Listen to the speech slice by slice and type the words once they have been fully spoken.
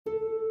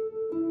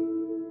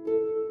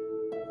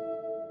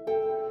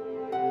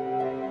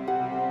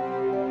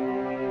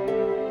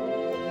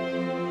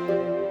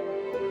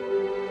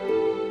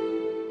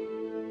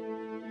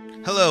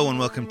Hello and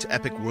welcome to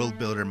Epic World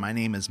Builder. My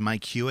name is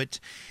Mike Hewitt,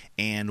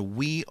 and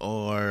we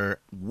are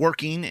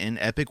working in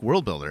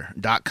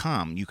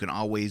epicworldbuilder.com. You can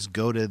always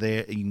go to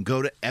there. You can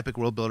go to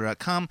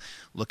epicworldbuilder.com,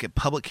 look at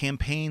public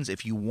campaigns.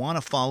 If you want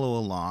to follow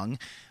along,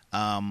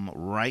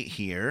 right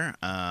here,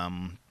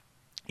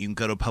 you can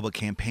go to public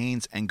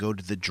campaigns and go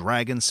to the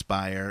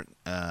Dragonspire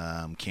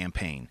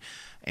campaign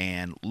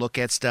and look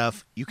at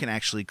stuff. You can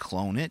actually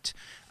clone it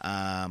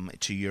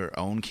to your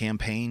own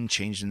campaign,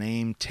 change the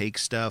name, take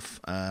stuff,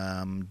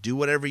 do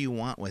whatever you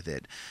want with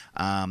it.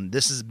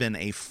 This has been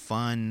a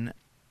fun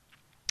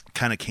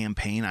kind of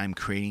campaign I'm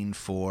creating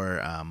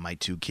for my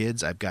two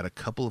kids. I've got a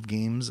couple of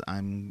games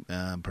I'm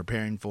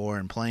preparing for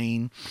and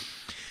playing,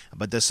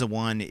 but this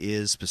one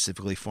is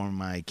specifically for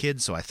my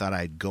kids, so I thought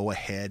I'd go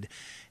ahead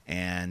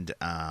and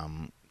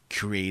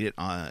create it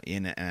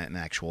in an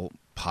actual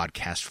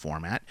podcast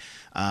format.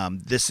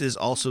 This is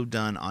also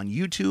done on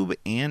YouTube,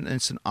 and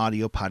it's an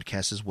audio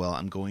podcast as well.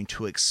 I'm going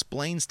to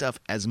explain stuff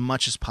as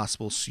much as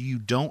possible so you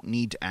don't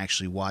need to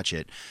actually watch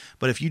it.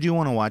 But if you do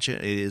want to watch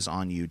it, it is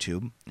on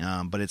YouTube,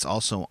 but it's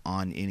also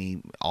on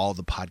all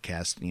the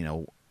podcasts,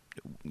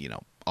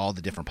 all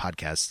the different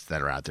podcasts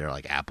that are out there,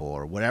 like Apple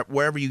or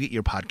wherever you get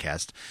your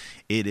podcast,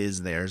 it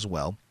is there as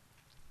well.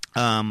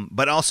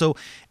 But also,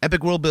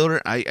 Epic World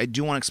Builder, I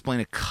do want to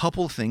explain a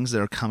couple things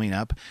that are coming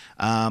up.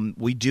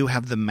 We do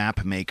have the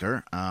Map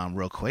Maker,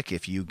 real quick.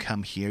 If you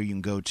come here, you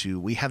can go to,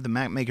 we have the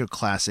Map Maker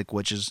Classic,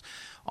 which is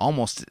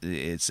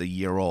it's a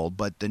year old,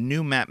 but the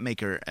new Map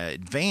Maker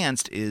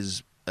Advanced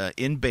is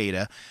in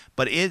beta,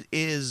 but it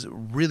is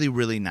really,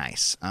 really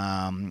nice.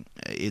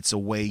 It's a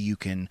way you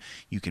can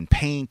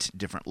paint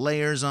different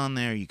layers on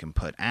there. You can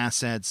put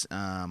assets.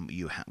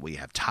 We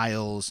have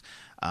tiles,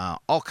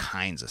 all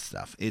kinds of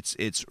stuff.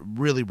 It's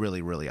really,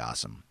 really, really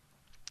awesome.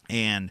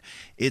 And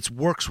it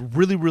works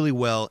really, really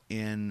well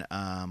in,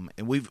 and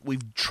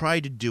we've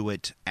tried to do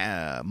it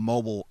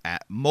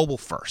mobile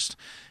first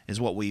is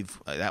what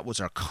that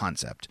was our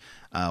concept.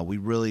 We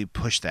really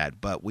pushed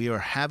that, but we are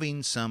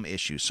having some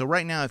issues. So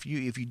right now, if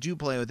you do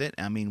play with it,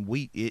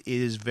 it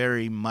is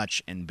very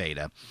much in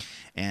beta,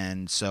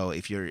 and so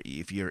if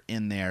you're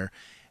in there,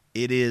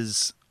 it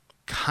is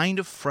kind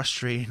of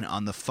frustrating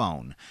on the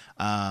phone,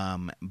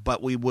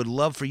 but we would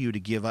love for you to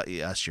give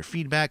us your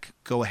feedback.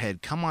 Go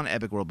ahead, come on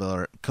Epic World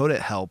Builder, code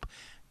it help,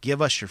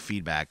 give us your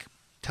feedback,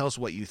 tell us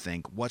what you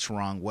think, what's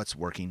wrong, what's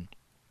working.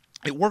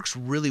 It works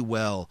really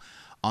well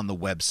on the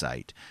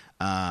website,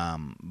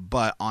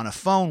 but on a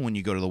phone, when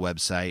you go to the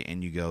website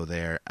and you go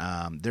there,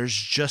 there's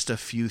just a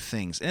few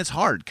things, and it's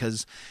hard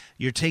because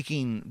you're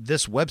taking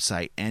this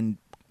website and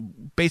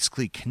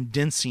basically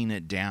condensing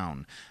it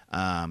down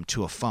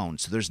to a phone,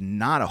 so there's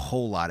not a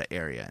whole lot of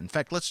area. In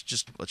fact, let's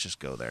just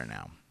go there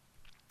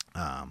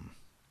now.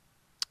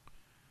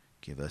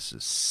 Give us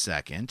a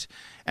second,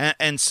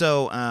 and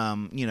so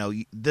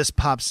this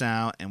pops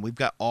out, and we've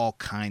got all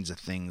kinds of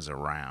things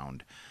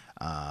around,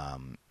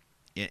 and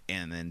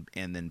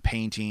then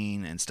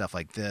painting and stuff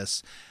like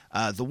this.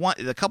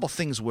 The couple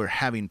things we're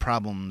having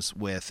problems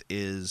with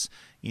is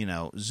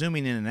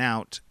zooming in and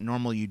out.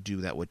 Normally you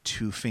do that with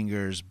two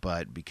fingers,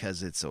 but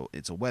because it's a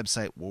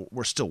website,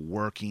 we're still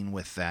working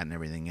with that and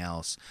everything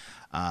else.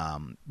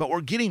 But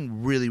we're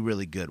getting really,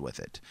 really good with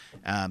it.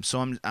 So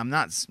I'm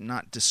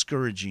not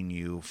discouraging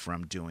you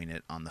from doing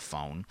it on the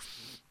phone,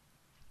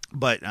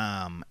 but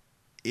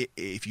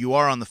if you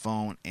are on the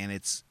phone and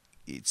it's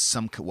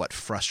somewhat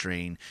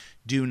frustrating,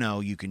 do know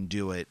you can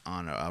do it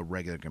on a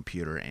regular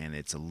computer, and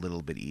it's a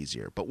little bit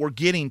easier. But we're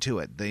getting to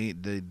it.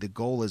 The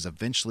goal is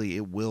eventually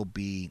it will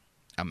be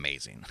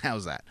amazing.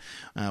 How's that?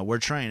 We're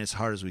trying as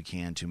hard as we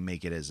can to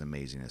make it as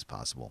amazing as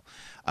possible.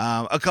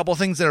 A couple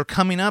things that are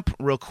coming up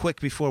real quick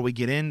before we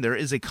get in. There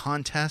is a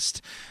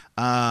contest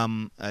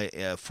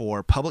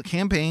for public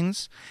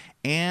campaigns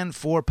and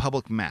for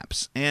public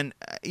maps. And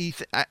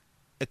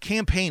a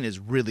campaign is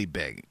really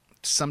big.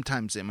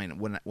 Sometimes,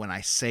 when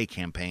I say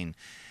campaign,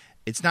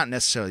 it's not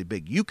necessarily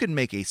big. You can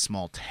make a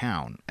small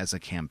town as a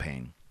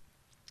campaign,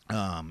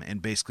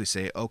 and basically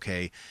say,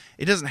 okay,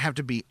 it doesn't have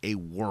to be a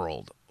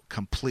world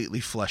completely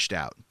fleshed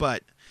out,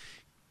 but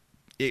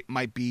it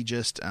might be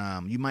just,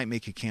 you might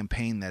make a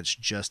campaign that's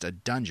just a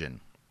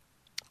dungeon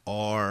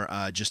or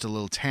just a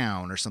little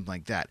town or something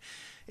like that.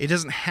 It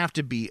doesn't have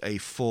to be a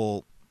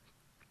full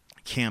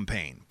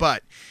campaign,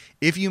 but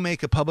if you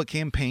make a public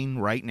campaign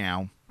right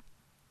now,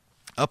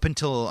 up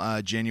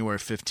until January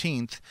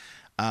 15th,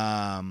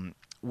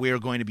 we're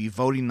going to be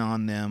voting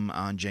on them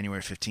on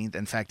January 15th.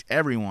 In fact,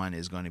 everyone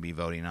is going to be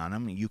voting on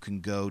them. You can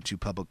go to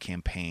public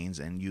campaigns,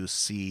 and you'll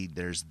see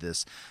there's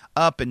this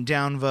up and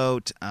down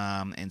vote,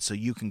 and so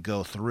you can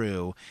go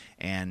through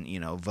and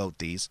vote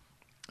these.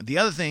 The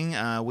other thing,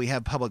 we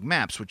have public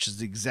maps, which is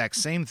the exact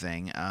same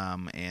thing,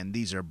 and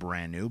these are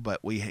brand new, but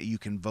you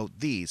can vote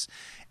these.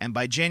 And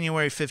by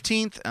January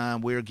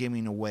 15th, we're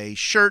giving away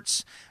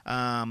shirts.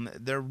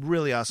 They're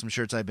really awesome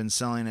shirts. I've been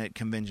selling at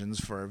conventions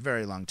for a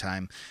very long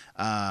time,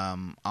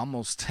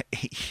 almost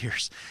 8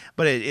 years.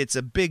 But it's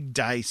a big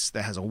dice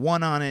that has a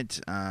 1 on it,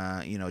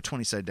 a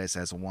 20-sided dice that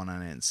has a 1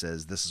 on it and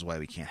says, "This is why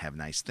we can't have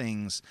nice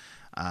things."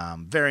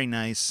 Very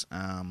nice.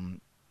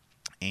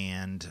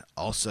 And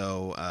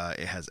also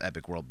it has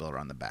Epic World Builder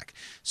on the back.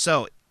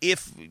 So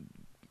if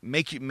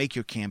make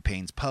your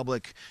campaigns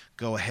public,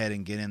 go ahead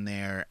and get in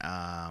there,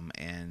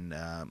 and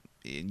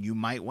you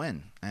might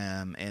win,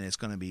 and it's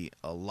going to be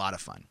a lot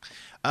of fun.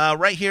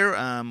 Right here,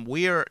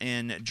 we are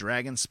in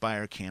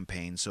Dragonspire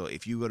campaign. So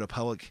if you go to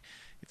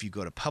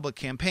public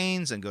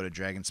campaigns and go to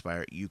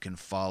Dragonspire, you can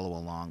follow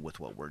along with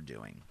what we're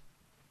doing.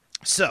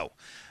 So,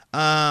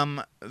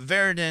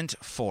 Verdant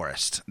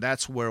Forest.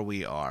 That's where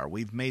we are.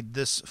 We've made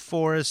this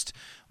forest.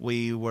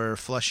 We were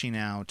fleshing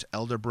out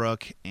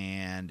Elderbrook,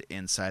 and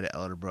inside of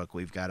Elderbrook,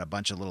 we've got a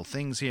bunch of little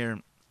things here.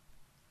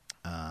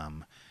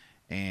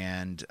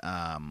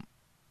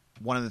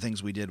 One of the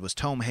things we did was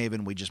Tome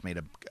Haven. We just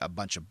made a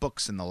bunch of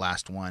books in the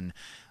last one,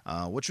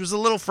 which was a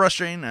little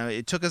frustrating.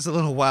 It took us a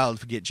little while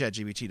to get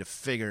ChatGPT to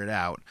figure it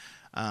out,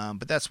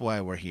 but that's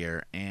why we're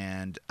here.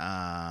 And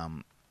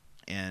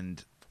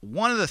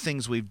one of the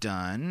things we've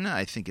done,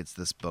 I think it's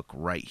this book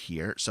right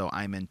here. So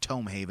I'm in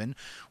Tome Haven,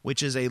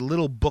 which is a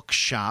little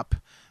bookshop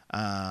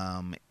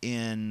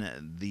in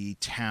the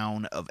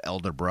town of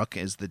Elderbrook.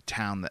 Is the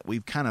town that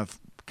we've kind of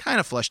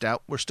fleshed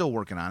out. We're still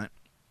working on it.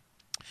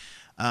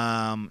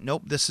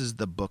 Nope, this is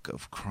the Book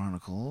of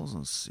Chronicles.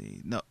 Let's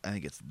see. No, I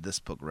think it's this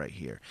book right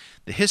here.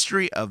 The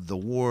History of the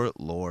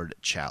Warlord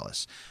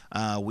Chalice.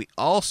 We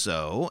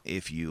also,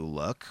 if you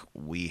look,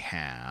 we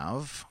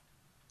have...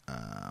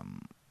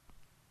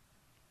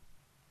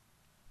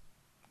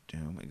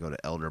 we go to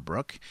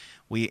Elderbrook.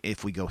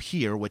 If we go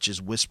here, which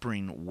is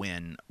Whispering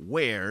Wind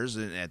Wares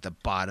at the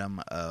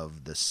bottom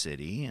of the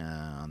city,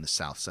 on the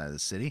south side of the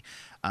city.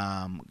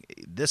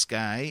 This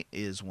guy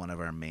is one of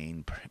our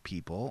main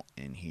people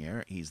in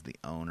here. He's the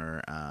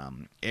owner,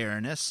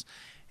 Aranis.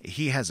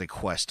 He has a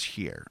quest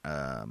here,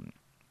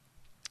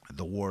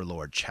 the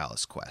Warlord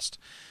Chalice quest.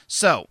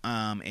 So,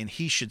 and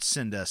he should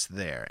send us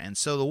there. And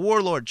so the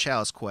Warlord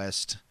Chalice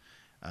quest,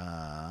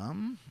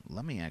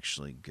 let me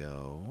actually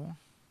go...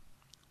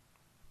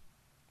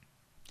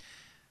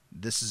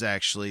 This is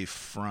actually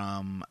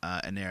from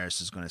Anaris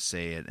is going to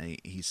say it.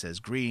 He says,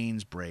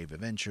 "Greetings, brave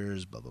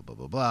adventurers, blah, blah,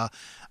 blah, blah,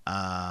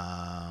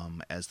 blah.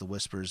 As the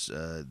whispers,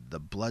 the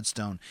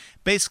Bloodstone..."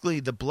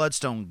 Basically, the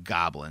Bloodstone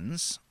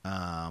goblins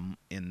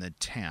in the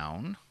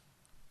town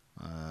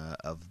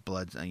of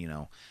Blood,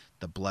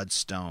 the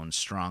Bloodstone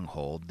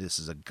stronghold. This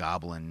is a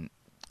goblin...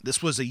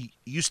 This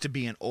used to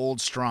be an old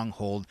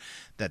stronghold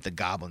that the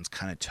goblins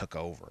kind of took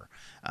over.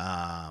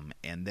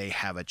 And they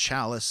have a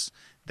chalice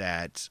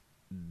that...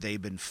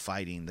 They've been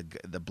fighting,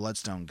 the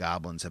Bloodstone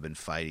goblins have been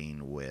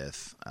fighting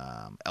with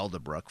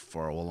Elderbrook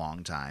for a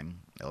long time.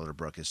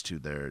 Elderbrook is to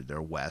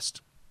their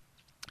west,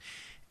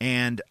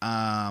 and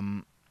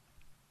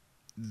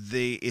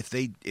if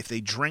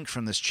they drink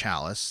from this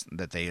chalice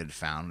that they had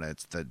found,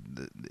 that's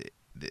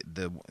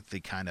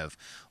the kind of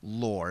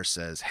lore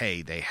says,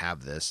 hey, they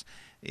have this,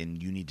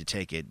 and you need to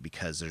take it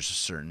because there's a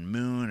certain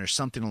moon or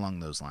something along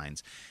those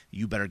lines.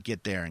 You better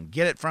get there and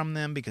get it from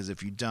them, because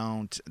if you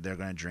don't, they're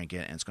going to drink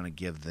it, and it's going to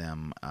give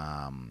them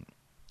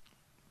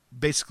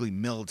basically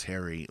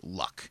military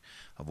luck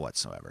of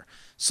whatsoever.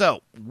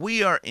 So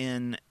we are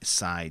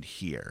inside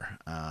here,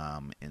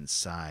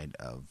 inside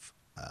of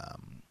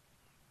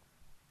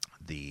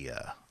the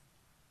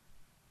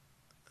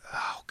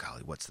oh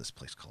golly, what's this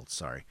place called?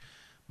 Sorry.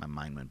 My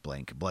mind went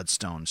blank.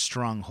 Bloodstone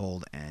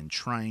Stronghold, and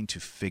trying to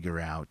figure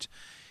out,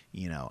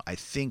 I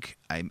think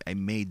I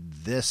made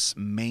this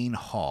main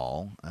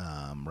hall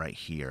right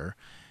here,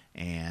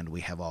 and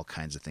we have all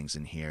kinds of things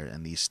in here,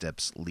 and these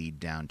steps lead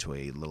down to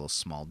a little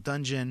small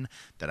dungeon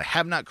that I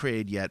have not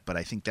created yet, but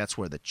I think that's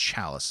where the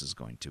chalice is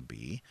going to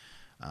be.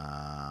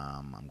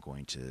 I'm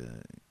going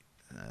to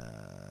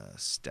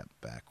step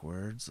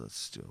backwards.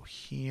 Let's do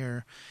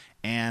here.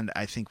 And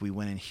I think we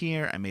went in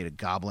here. I made a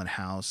goblin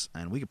house,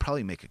 and we could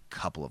probably make a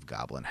couple of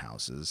goblin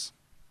houses.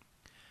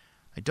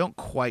 I don't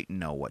quite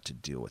know what to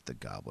do with the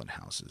goblin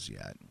houses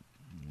yet.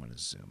 I'm going to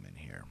zoom in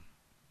here.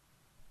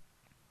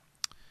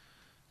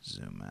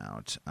 Zoom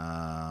out.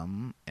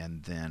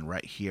 And then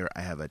right here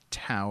I have a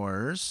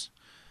towers.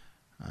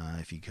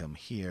 If you come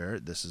here,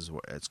 this is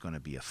where it's going to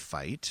be a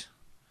fight.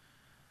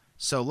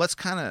 So let's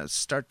kind of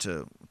start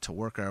to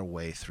work our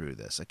way through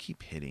this. I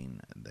keep hitting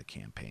the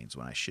campaigns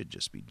when I should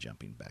just be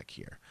jumping back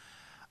here.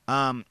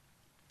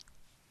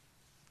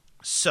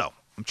 So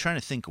I'm trying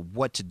to think of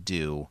what to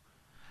do.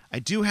 I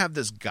do have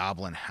this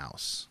goblin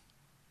house.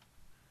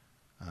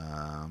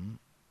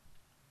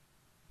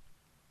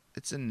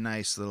 It's a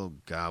nice little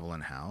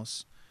goblin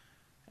house.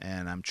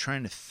 And I'm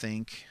trying to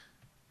think.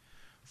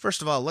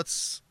 First of all,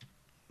 let's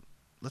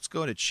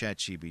go to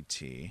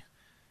ChatGPT.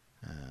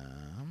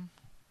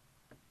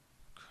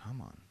 Come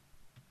on.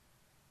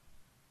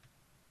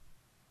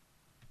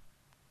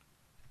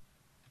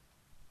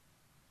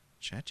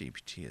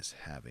 ChatGPT is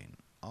having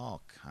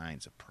all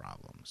kinds of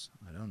problems.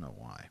 I don't know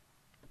why.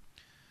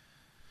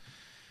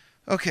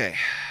 Okay.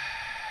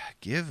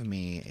 Give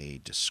me a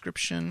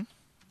description.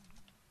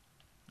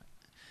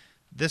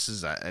 This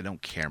is, I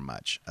don't care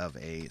much, of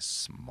a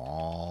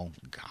small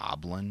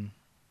goblin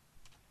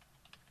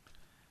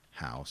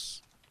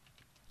house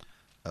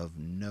of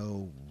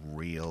no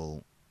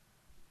real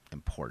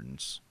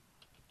importance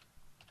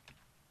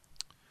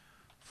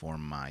for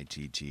my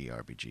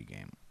TTRPG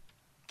game.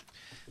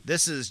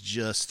 This is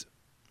just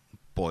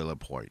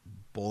boilerplate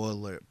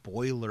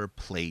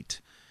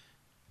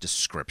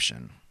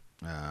description.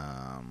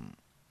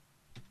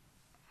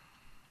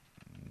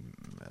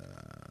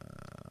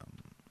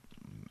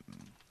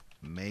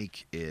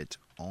 Make it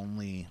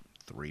only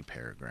 3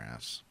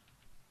 paragraphs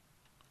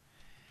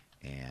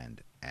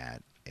and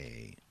at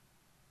a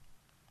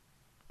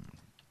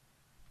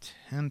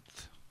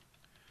 10th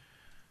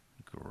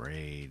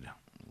grade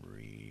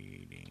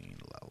reading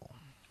level.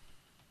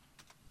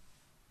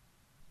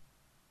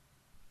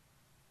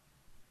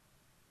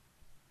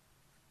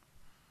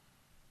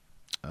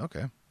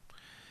 Okay.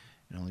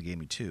 It only gave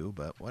me 2,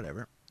 but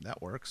whatever.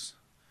 That works.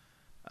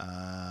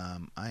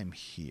 I'm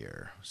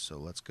here. So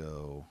let's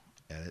go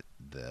edit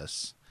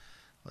this.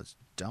 Let's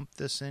dump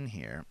this in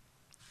here.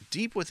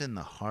 Deep within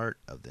the heart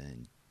of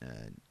the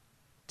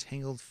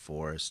tangled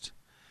forest.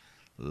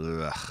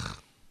 Ugh.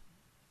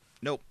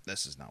 Nope,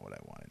 this is not what I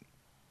wanted.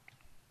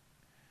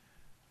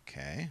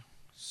 Okay.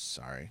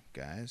 Sorry,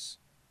 guys.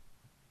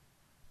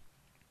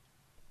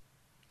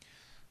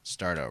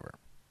 Start over.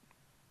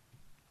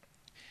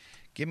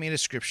 Give me a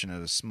description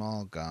of a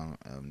small gum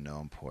of no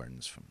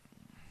importance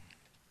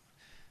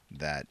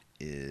that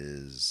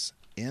is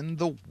in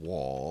the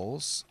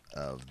walls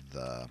of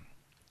the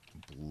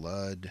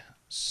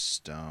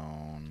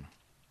Bloodstone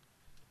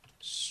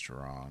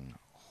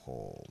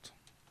Stronghold.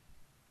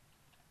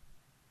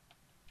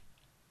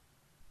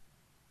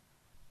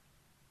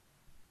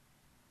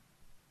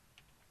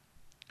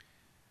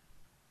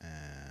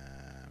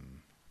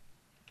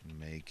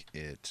 Make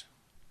it.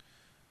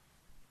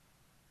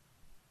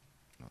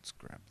 Let's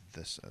grab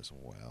this as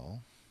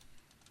well.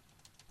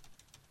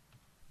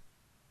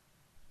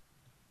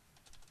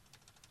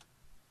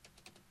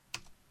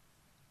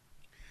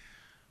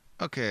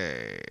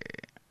 Okay.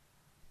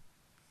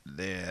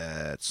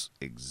 There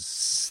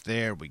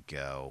we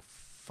go.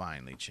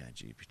 Finally,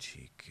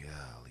 ChatGPT.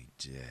 Golly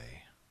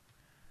day.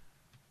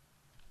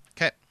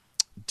 Okay.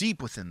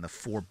 Deep within the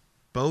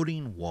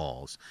foreboding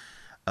walls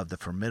of the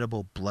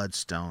formidable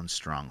Bloodstone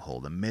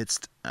Stronghold,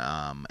 amidst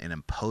an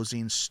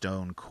imposing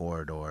stone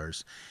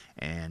corridors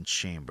and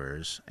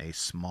chambers, a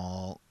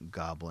small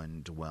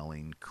goblin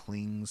dwelling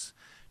clings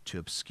to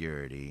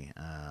obscurity.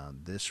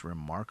 This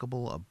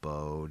unremarkable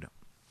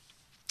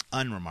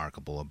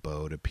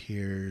abode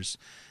appears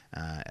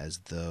as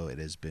though it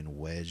has been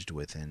wedged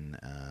within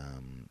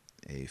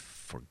a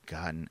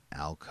forgotten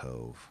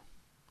alcove,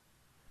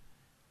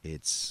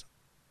 its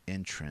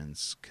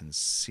entrance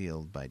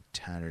concealed by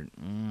tattered...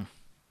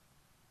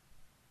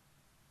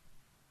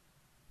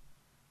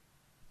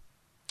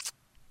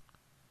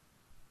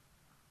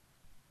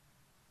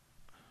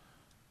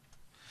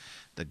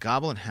 The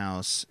Goblin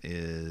House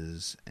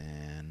is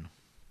an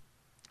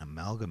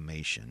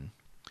amalgamation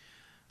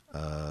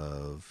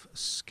of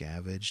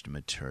scavenged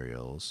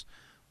materials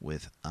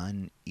with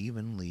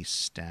unevenly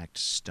stacked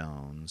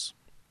stones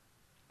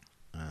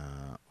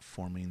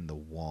forming the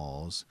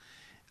walls,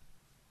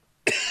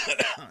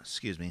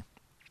 excuse me,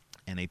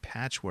 and a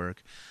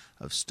patchwork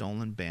of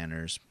stolen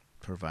banners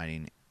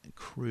providing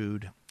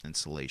crude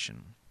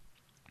insulation.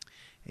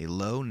 A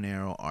low,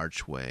 narrow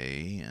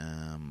archway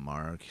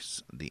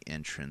marks the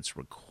entrance,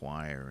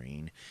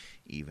 requiring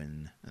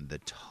even the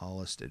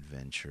tallest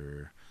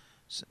adventurer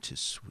to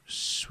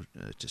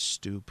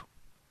stoop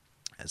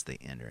as they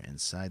enter.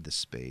 Inside the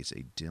space,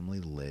 a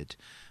dimly lit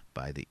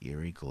by the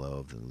eerie glow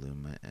of the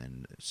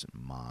luminous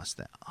moss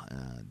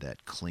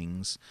that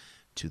clings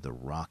to the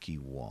rocky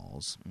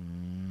walls.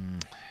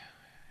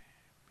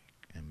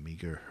 A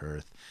meager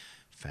hearth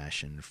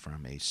fashioned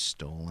from a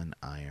stolen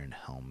iron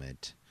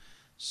helmet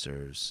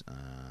serves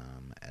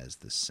as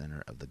the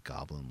center of the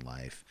goblin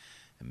life,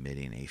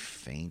 emitting a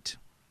faint,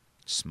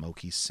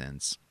 smoky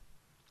sense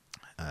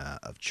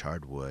of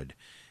charred wood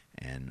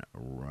and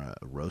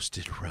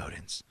roasted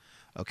rodents.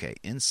 Okay,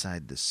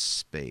 inside this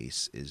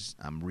space is...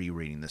 I'm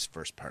rereading this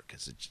first part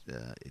because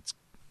it's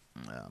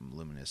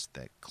luminous.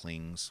 That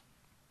clings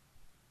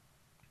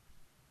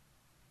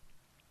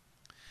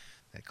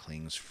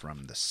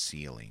from the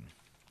ceiling.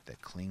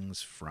 That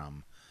clings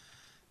from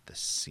the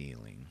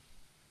ceiling.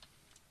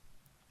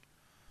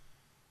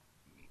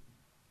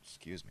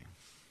 Excuse me.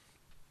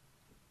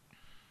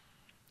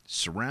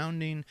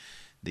 Surrounding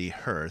the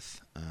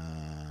hearth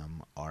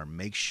are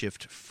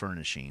makeshift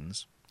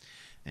furnishings,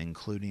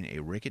 including a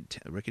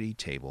rickety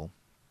table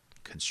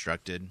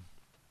constructed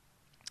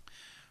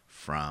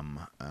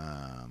from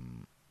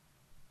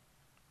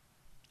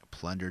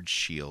plundered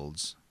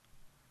shields,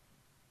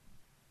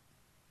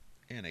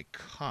 and a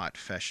cot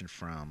fashioned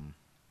from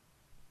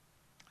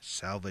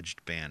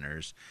salvaged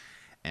banners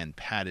and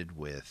padded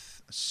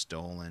with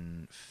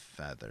stolen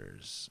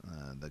feathers.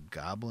 The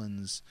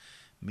goblins'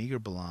 meager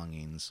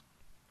belongings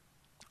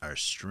are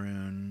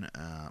strewn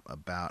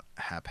about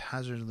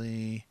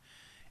haphazardly,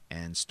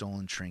 and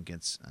stolen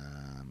trinkets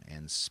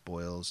and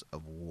spoils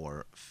of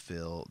war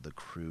fill the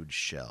crude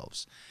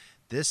shelves.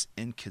 This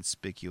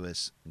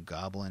inconspicuous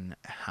goblin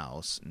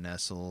house,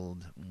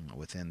 nestled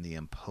within the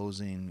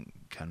imposing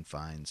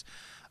confines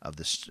of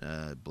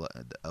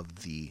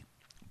the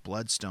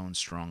Bloodstone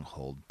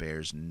stronghold,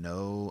 bears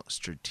no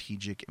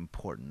strategic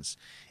importance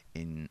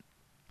in.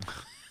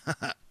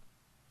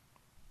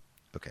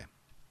 Okay,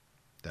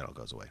 that all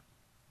goes away.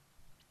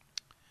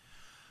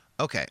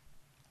 Okay,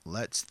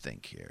 let's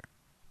think here.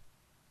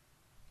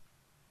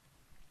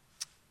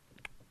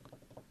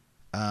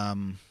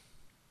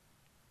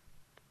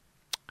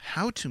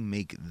 How to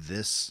make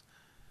this?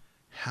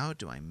 How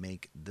do I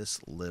make this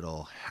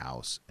little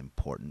house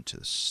important to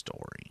the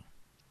story?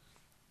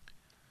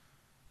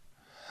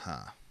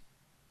 Huh.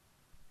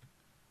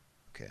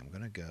 Okay, I'm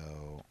gonna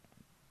go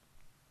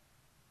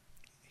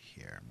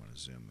here. I'm gonna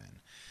zoom in.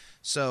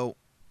 So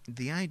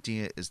the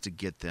idea is to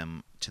get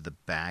them to the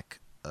back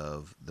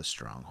of the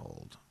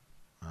stronghold.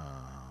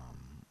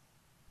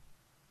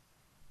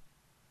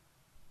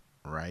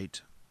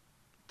 Right?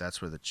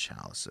 That's where the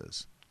chalice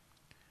is.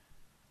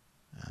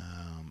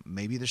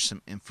 Maybe there's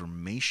some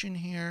information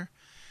here.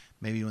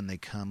 Maybe when they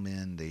come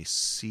in, they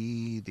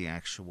see the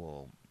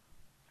actual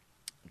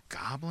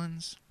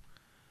goblins.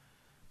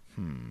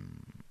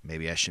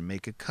 Maybe I should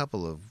make a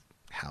couple of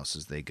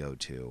houses they go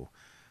to.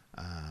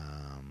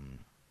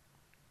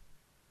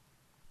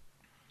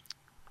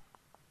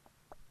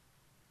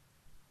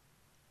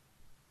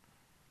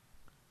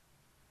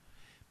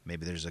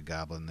 Maybe there's a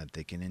goblin that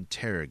they can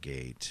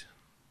interrogate.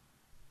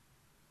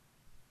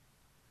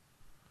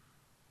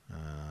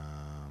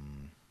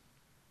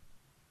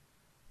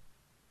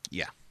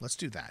 Yeah, let's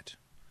do that.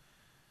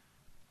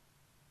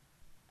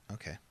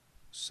 Okay,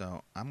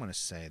 so I'm going to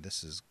say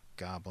this is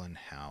Goblin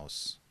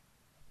House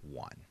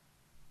 1.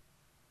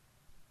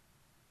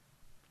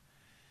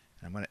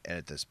 And I'm going to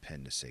edit this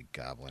pin to say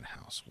Goblin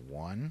House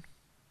 1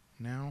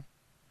 now.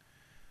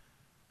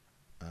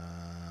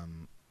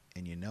 And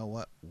you know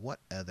what? What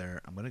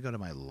other? I'm going to go to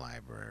my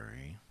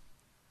library.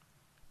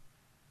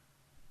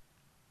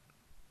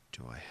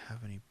 Do I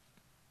have any?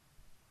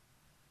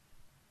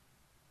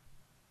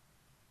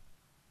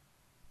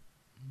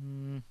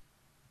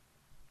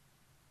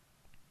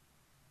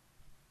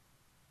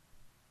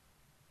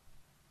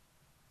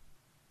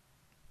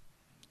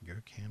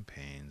 Your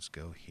campaigns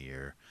go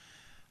here.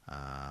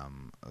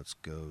 Let's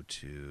go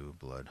to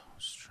Blood.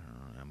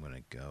 I'm going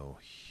to go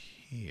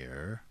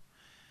here.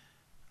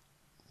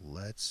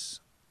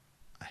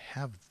 I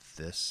have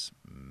this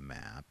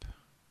map.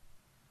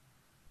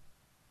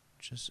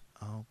 Just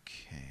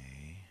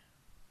okay.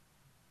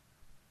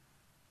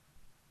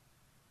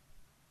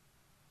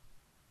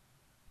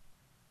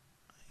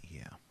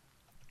 Yeah.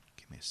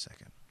 Give me a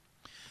second.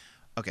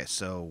 Okay,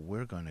 so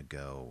we're going to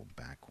go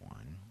back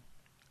one.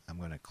 I'm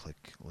going to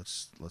click.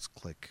 Let's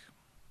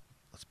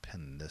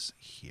pin this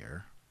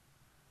here.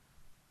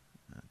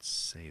 Let's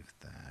save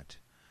that.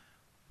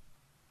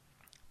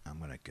 I'm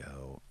going to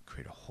go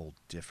create a whole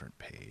different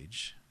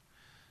page,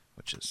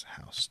 which is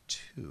house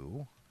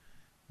 2.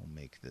 We'll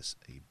make this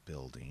a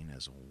building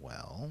as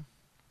well.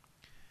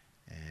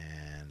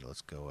 And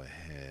let's go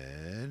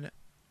ahead.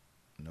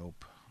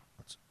 Nope.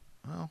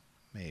 Well,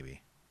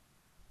 maybe.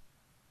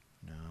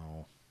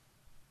 No.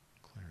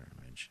 Clear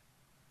image.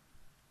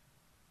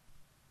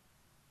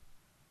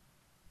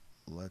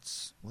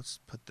 Let's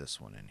put this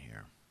one in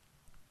here.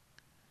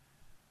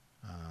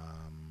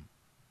 I'm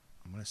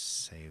going to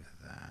save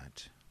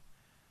that.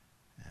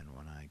 And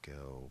when I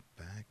go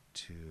back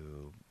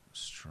to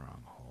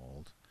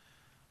Stronghold,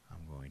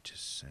 I'm going to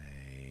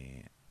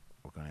say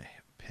we're going to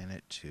pin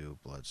it to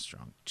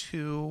Bloodstrong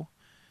 2.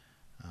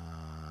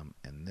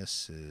 And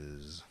this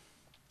is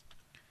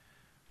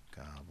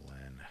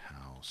Goblin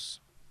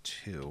House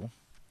 2.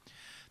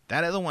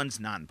 That other one's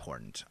not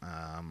important.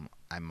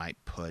 I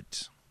might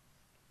put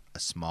a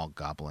small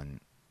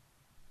goblin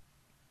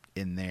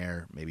in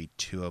there, maybe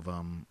 2 of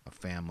them, a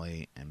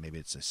family, and maybe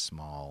it's a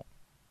small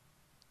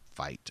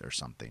fight or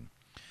something.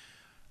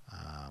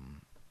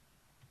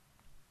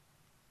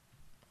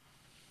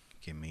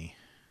 Give me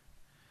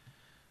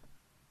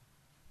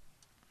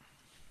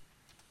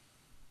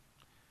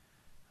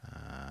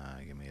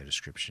a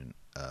description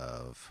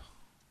of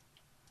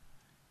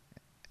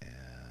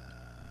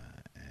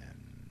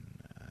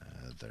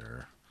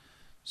another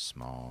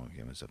small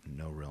game is of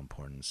no real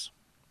importance,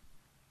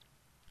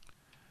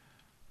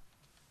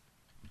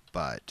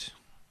 but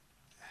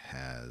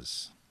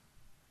has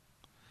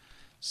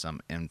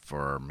some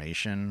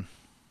information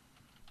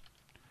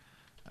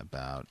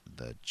about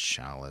the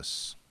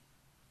chalice.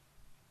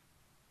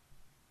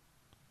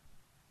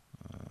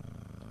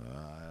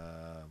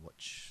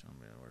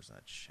 Where's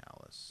that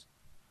chalice?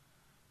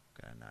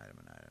 Got an item.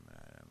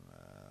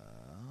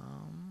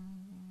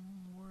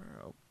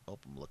 I'm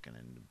looking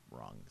in the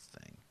wrong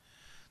thing.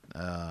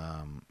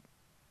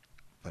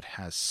 But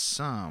has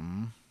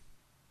some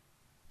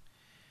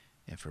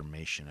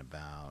information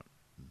about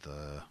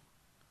the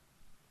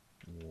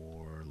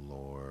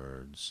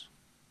warlord's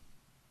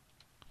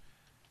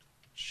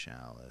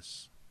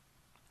chalice.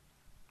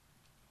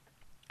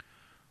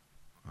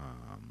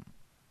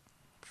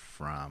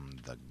 From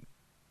the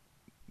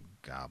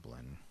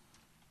goblin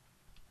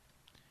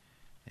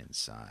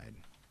inside.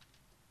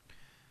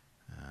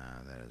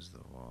 That is the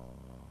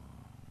wall.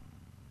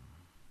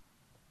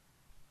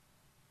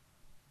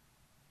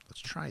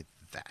 Let's try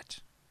that.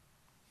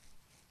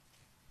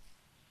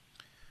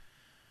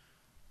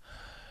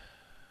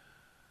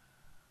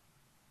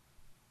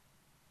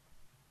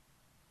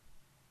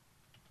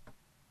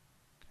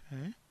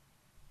 Okay.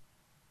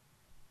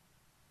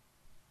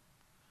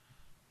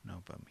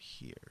 Nope, I'm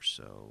here.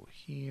 So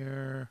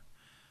here,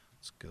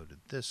 let's go to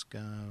this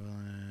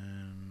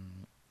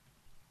goblin.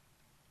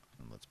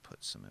 And let's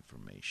put some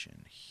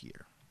information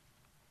here.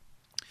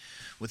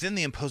 Within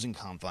the imposing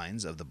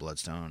confines of the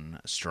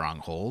Bloodstone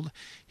stronghold,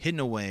 hidden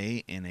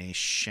away in a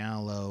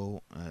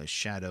shallow,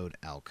 shadowed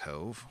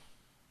alcove.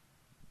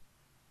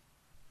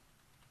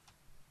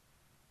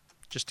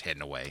 Just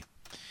hidden away.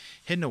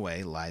 Hidden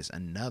away lies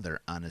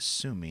another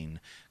unassuming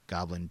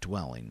goblin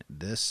dwelling.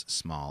 This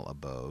small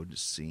abode,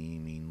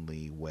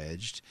 seemingly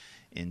wedged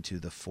into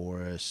the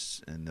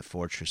forest and the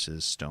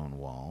fortress's stone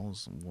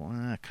walls,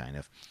 kind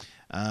of,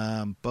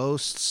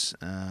 boasts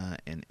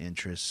an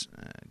interest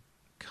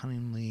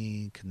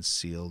cunningly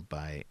concealed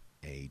by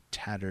a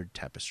tattered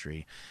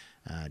tapestry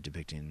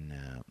depicting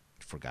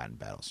forgotten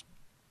battles.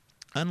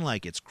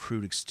 Unlike its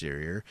crude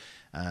exterior,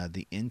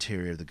 the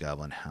interior of the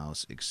Goblin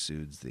House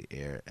exudes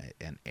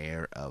an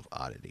air of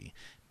oddity,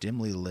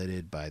 dimly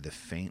lighted by the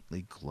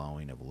faintly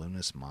glowing of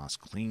luminous moss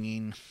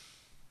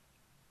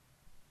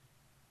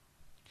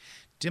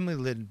dimly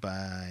lit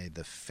by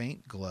the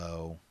faint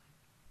glow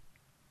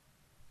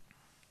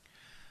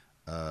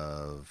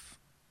of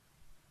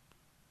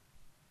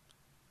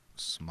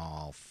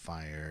small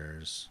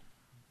fires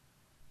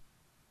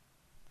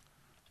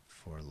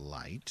for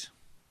light.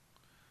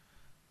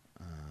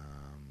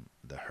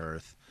 The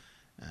hearth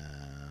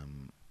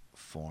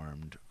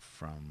formed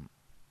from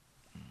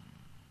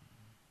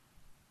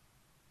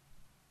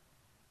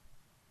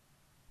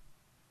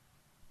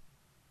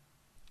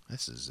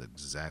this is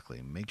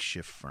exactly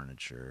makeshift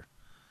furniture,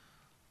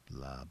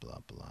 blah blah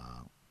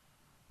blah.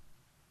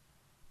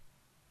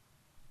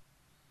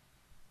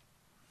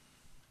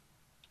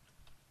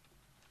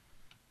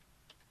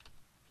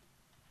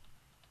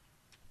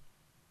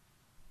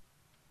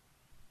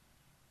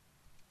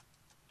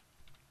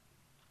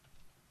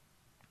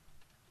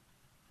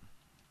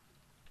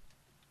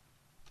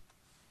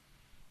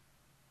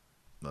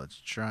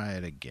 Let's try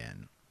it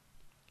again.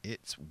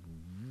 It's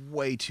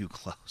way too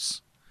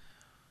close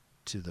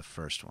to the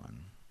first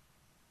one.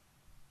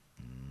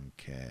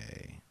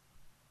 Okay.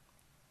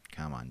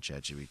 Come on,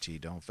 ChatGPT,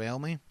 don't fail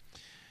me.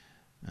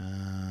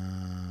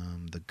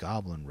 The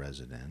goblin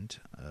resident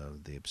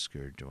of the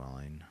obscure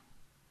dwelling.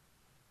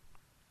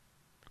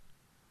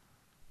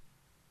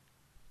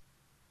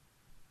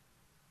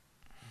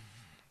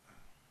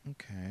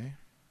 Okay.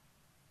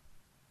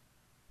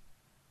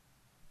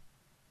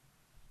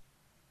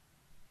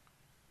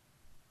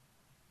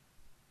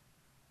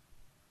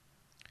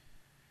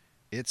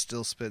 It's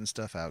still spitting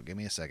stuff out. Give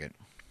me a second.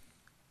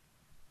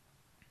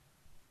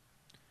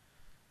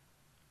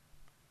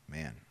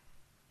 Man.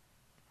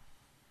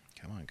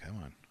 Come on,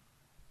 come on.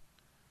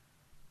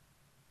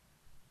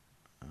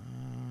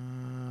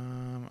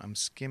 I'm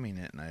skimming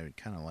it and I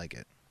kind of like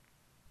it.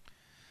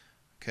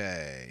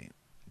 Okay.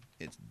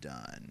 It's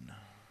done.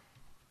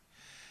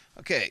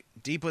 Okay,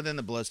 deep within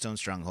the Bloodstone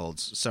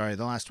strongholds. Sorry,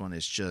 the last one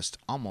is just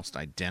almost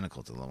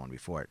identical to the one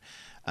before it.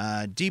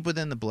 Deep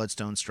within the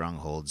Bloodstone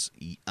strongholds,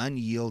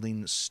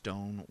 unyielding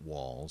stone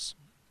walls,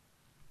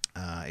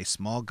 a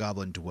small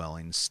goblin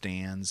dwelling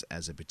stands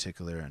as a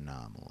particular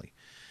anomaly.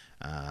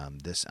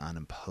 This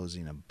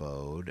unimposing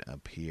abode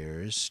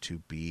appears to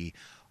be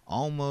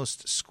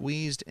almost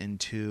squeezed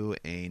into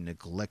a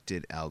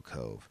neglected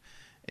alcove.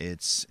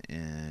 Its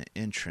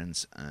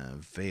entrance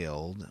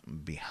veiled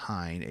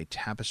behind a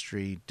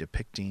tapestry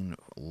depicting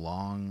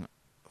long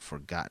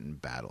forgotten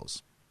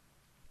battles.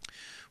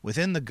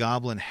 Within the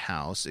Goblin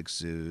House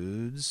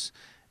exudes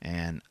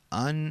an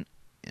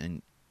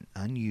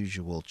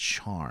unusual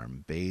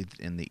charm, bathed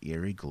in the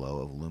eerie glow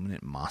of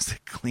luminant moss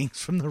that clings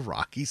from the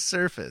rocky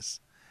surface.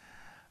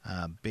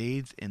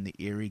 Bathed in the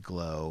eerie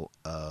glow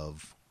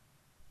of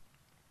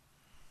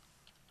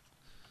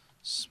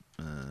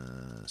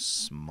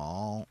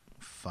small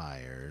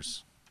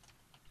fires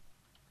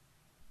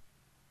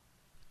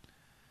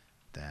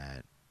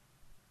that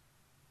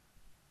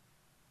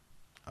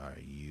are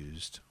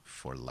used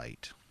for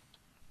light.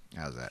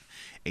 How's that?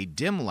 A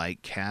dim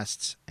light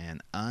casts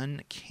an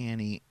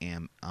uncanny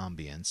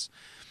ambience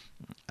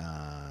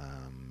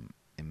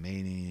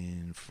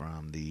emanating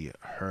from the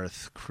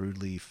hearth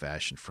crudely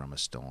fashioned from a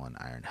stolen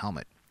iron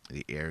helmet.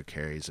 The air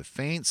carries a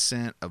faint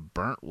scent of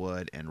burnt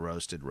wood and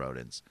roasted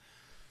rodents,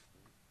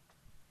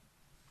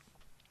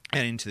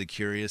 adding to the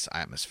curious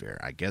atmosphere.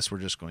 I guess we're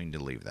just going to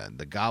leave that.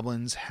 The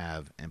goblins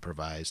have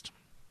improvised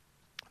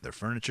their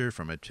furniture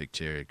from a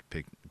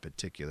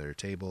particular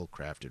table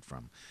crafted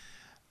from...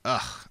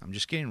 I'm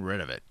just getting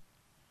rid of it.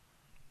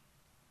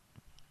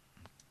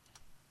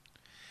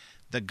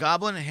 The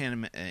goblin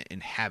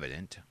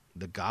inhabitant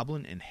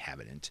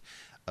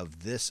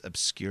of this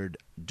obscured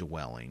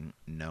dwelling,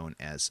 known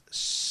as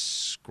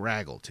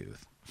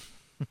Scraggletooth.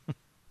 I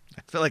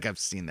feel like I've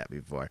seen that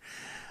before.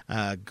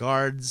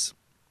 Guards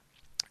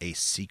a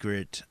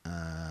secret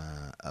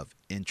of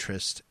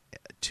interest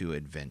to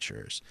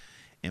adventurers.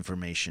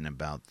 Information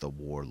about the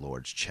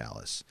Warlord's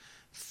Chalice.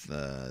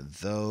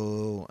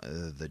 Though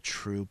the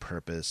true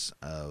purpose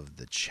of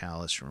the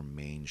chalice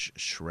remains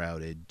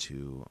shrouded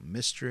to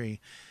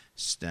mystery,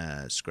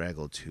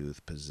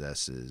 Scraggletooth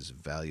possesses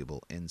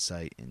valuable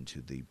insight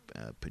into the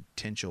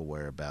potential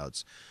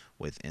whereabouts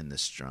within the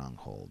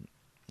stronghold.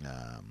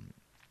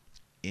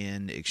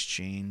 In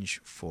exchange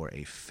for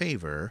a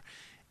favor,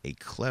 a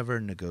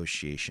clever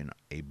negotiation,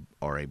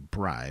 or a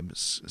bribe,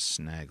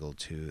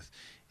 Snaggletooth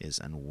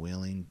is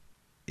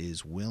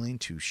willing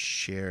to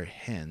share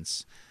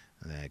hints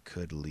that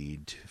could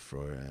lead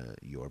for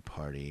your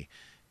party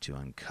to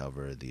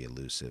uncover the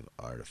elusive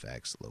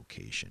artifact's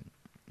location.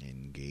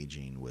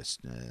 Engaging with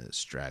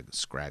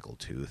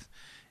Scraggletooth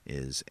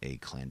is a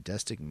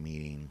clandestine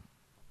meeting,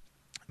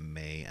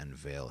 may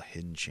unveil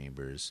hidden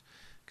chambers,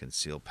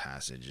 conceal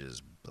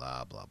passages,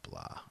 blah, blah,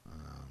 blah.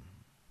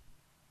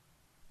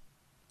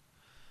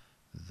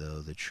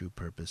 Though the true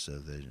purpose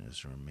of the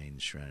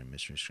remains shrouded in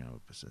mystery,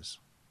 purposes.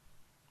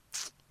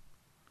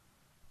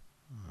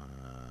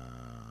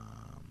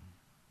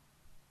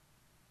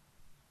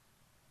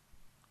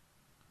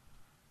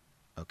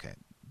 Okay,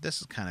 this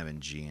is kind of in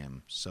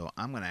GM, so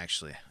I'm going to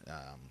actually...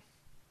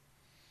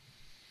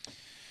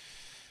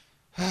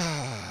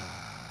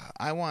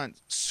 I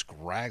want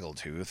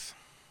Scraggletooth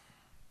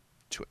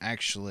to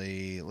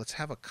actually... Let's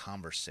have a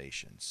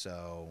conversation.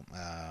 So,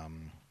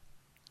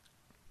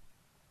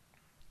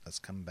 let's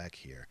come back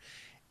here.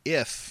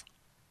 If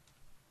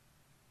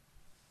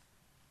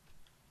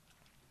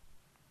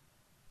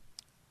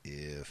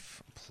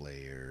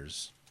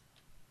players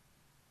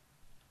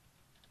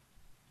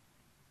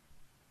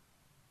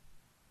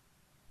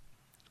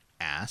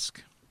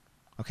ask,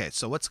 okay,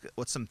 so what's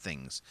some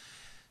things?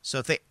 So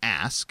if they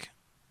ask,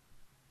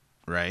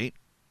 right?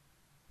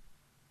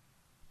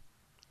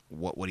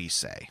 What would he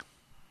say?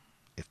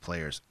 If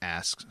players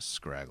ask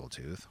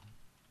Scraggletooth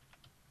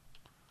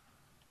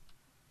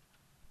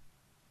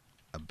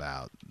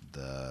about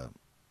the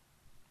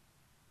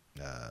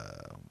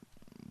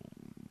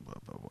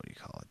what do you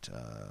call it?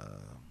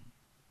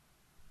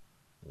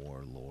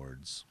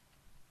 Warlord's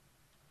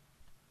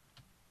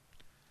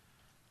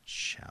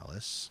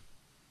Chalice.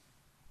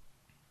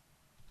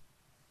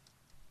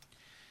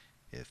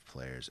 If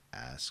players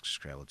ask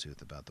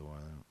Scraggletooth about the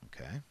Warlord,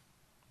 okay.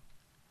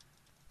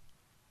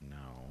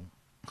 No.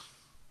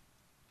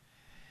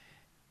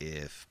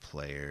 If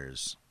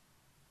players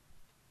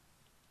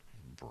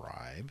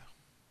bribe.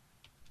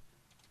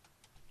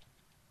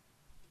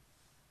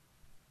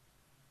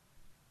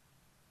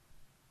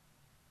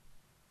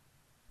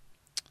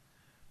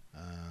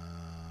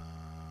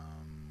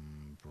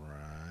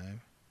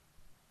 Bribe.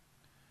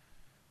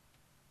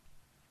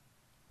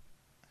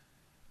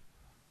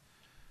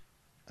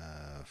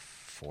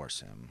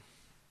 Force him.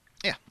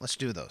 Yeah, let's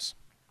do those.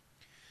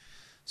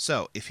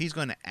 So, if he's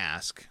going to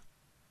ask,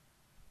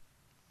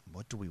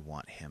 what do we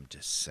want him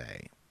to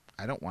say?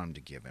 I don't want him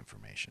to give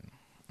information.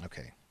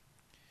 Okay.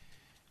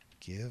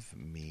 Give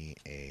me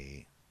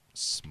a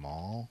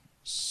small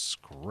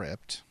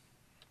script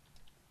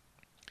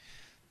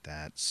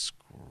that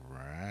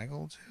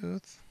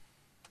Scraggletooth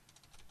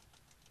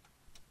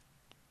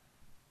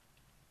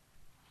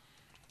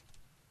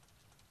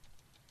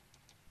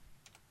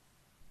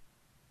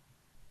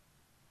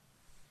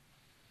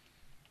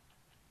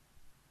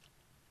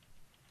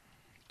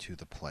to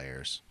the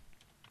players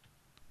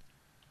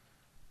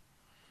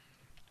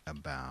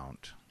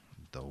about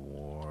the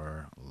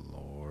Warlord's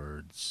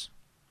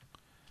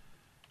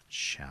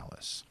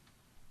Chalice.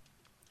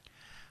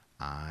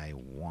 I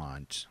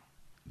want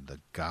the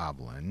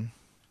Goblin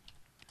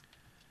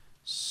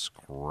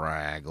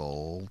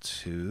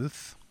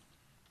Scraggletooth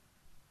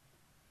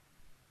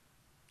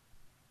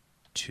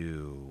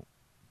to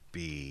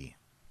be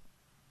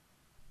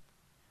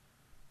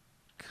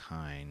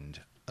kind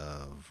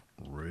of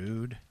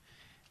rude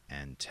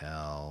and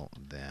tell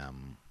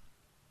them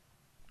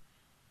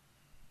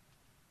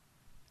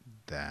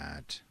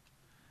that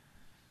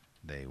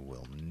they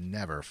will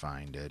never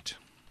find it.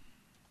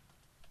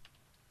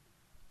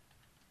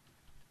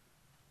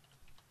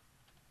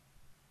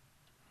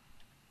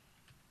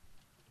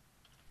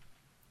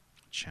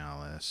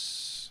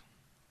 Chalice,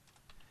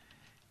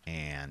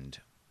 and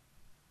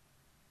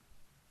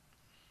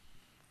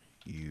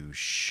you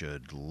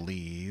should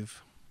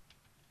leave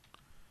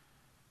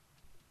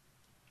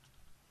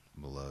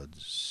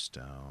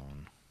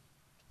Bloodstone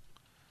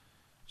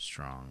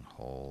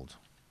Stronghold,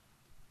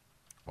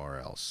 or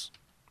else.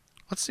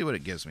 Let's see what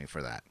it gives me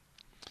for that.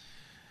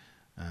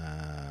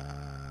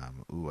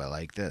 Ooh, I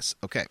like this.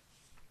 Okay.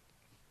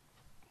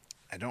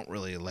 I don't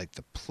really like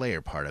the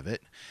player part of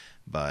it,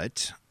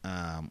 but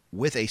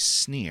with a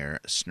sneer,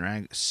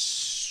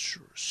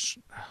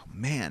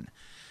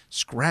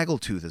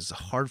 Scraggletooth is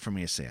hard for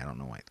me to say. I don't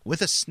know why.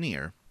 With a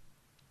sneer,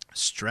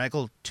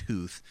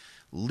 Scraggletooth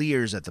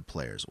leers at the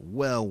players.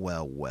 Well,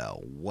 well,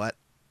 well, what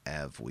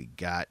have we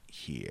got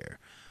here?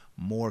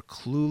 More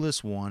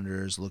clueless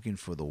wanderers looking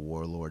for the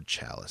warlord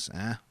chalice.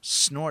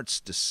 Snorts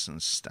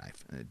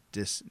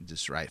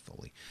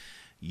disrifefully.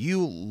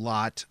 You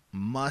lot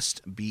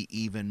must be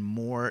even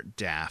more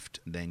daft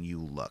than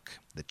you look.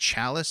 The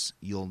chalice,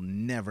 you'll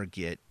never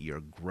get your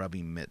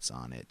grubby mitts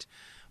on it.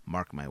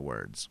 Mark my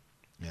words.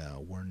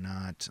 We're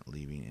not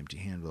leaving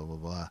empty-handed, blah, blah,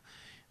 blah.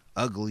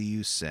 Ugly,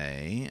 you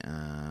say,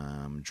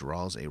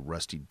 draws a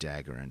rusty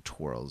dagger and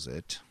twirls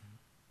it.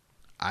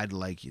 I'd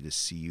like you to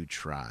see you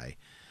try,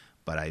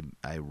 but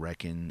I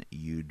reckon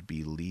you'd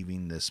be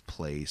leaving this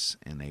place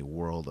in a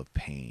world of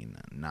pain,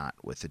 not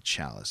with a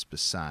chalice.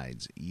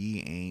 Besides,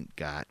 ye ain't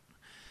got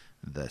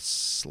the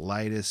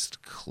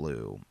slightest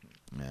clue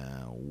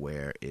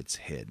where it's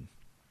hid.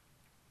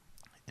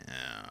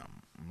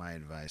 My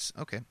advice,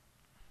 okay.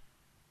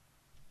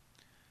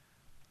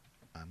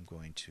 I'm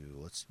going to,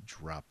 let's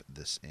drop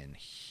this in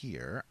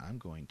here. I'm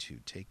going to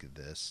take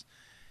this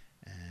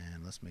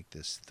and let's make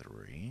this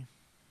 3.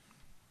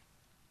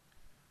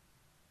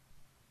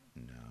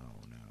 No.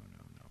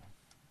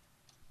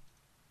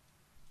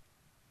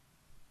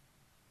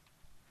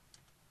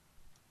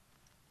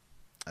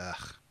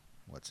 Ugh,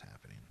 what's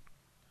happening?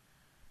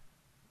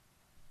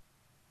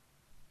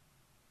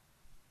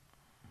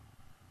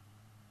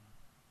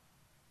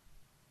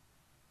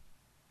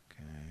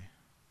 Okay.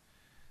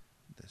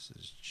 This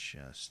is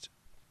just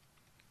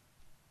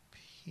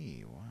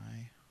P.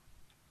 Why?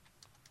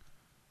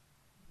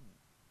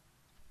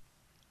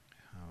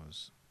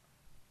 How's...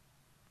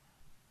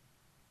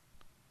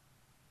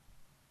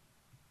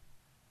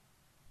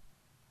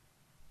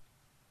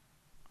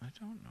 I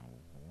don't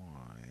know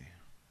why.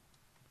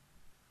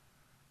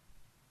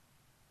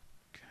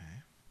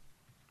 Okay.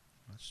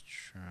 Let's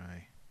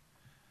try...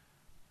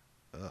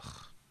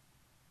 Ugh.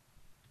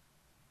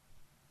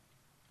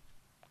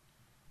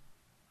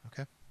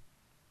 Okay.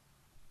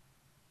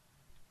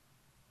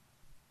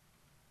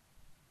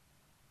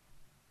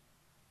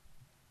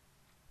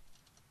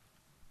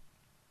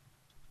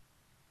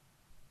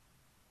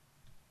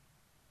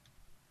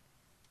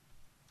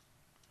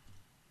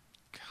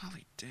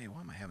 Golly day,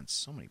 why am I having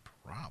so many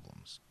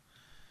problems?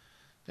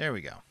 There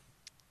we go.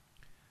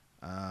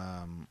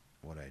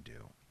 What'd I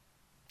do?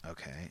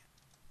 Okay.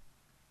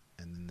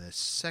 And then the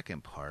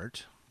second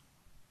part...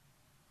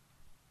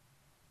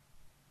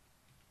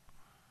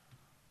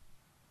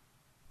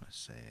 Let's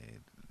say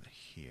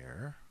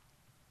here.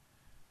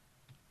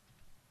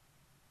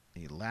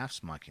 He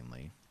laughs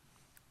mockingly,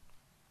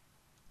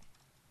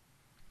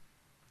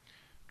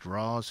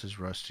 draws his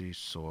rusty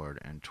sword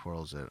and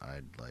twirls it.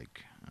 I'd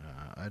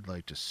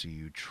like to see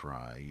you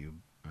try.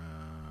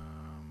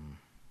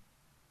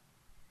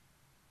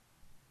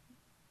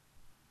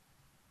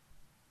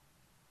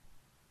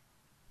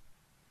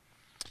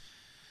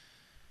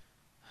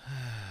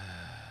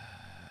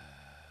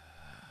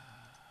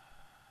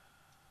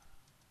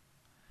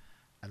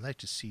 I'd like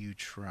to see you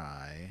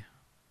try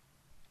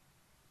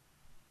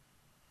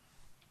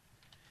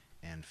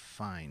and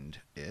find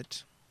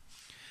it,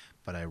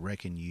 but I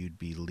reckon you'd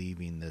be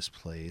leaving this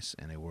place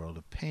in a world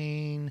of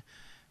pain,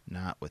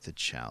 not with a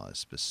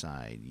chalice.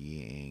 Beside,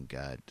 ye ain't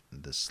got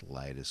the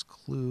slightest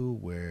clue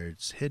where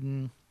it's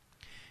hidden,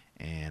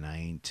 and I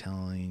ain't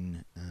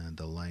telling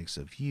the likes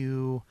of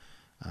you.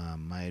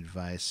 My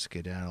advice,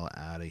 skedaddle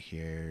out of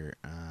here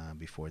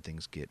before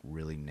things get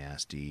really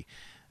nasty.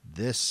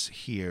 This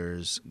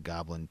here's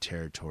goblin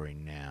territory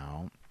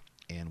now,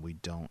 and we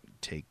don't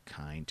take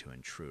kind to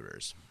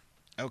intruders.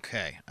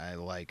 Okay, I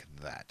like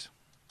that.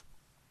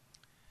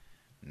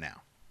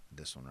 Now,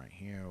 this one right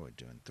here, we're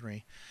doing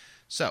 3.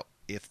 So,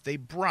 if they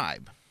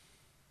bribe,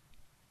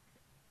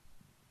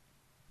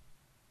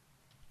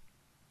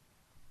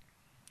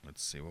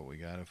 let's see what we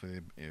got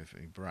if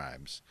he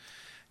bribes.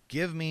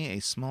 Give me a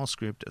small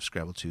script of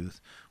Scrabbletooth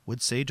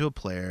would say to a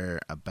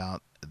player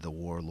about the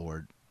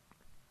warlord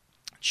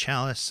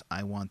chalice.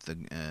 I want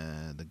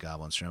the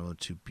goblin Scrabble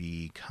to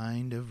be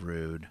kind of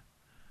rude,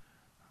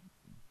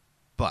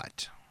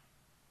 but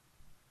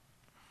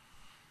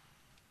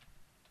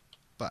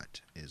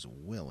is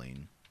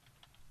willing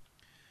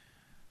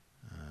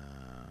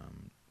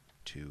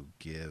to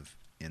give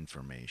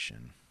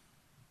information.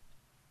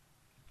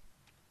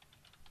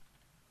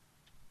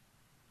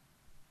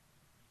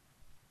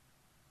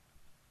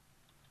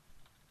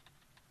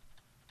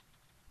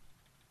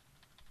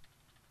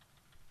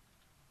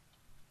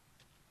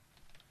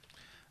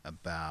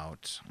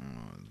 About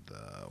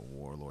the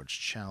warlord's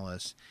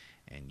chalice,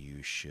 and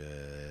you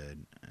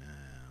should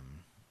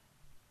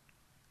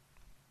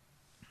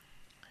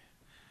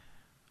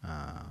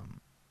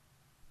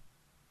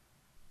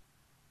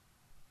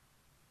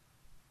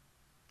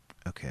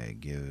okay,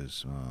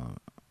 gives and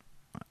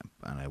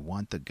I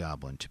want the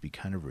goblin to be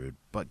kind of rude,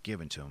 but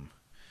given to him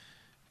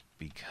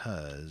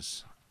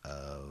because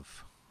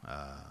of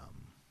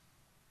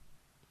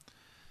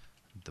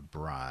the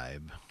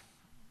bribe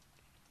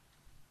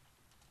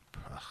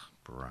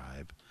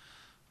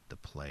the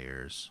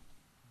players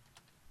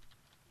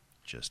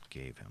just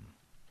gave him.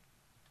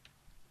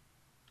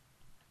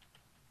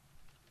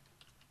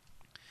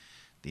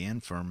 the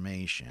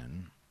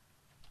information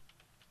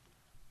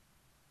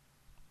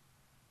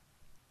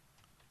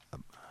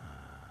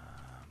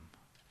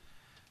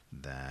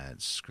that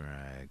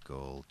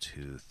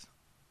Scraggletooth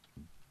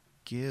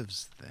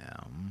gives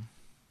them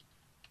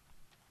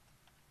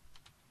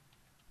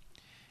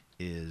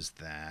is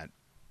that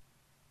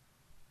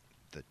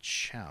the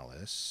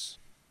chalice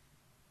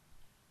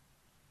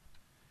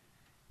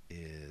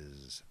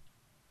is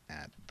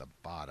at the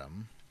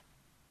bottom,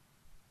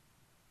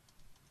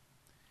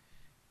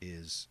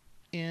 is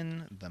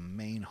in the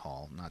main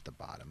hall, not the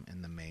bottom,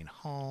 in the main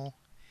hall,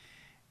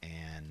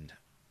 and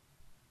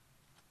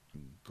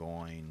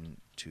going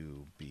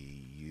to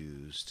be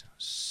used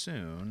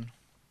soon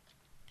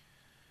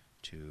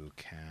to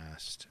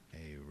cast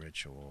a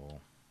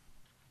ritual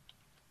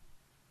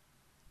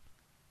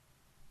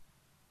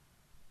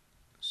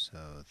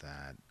so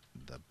that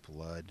the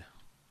blood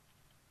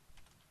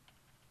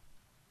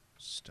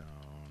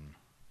stone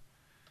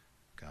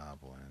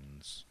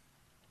goblins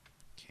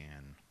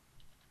can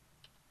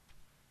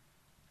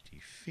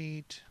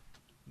defeat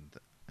the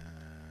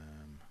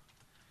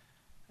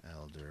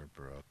Elder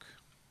Brook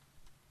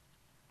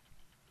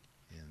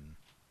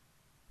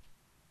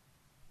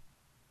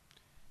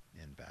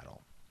in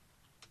battle.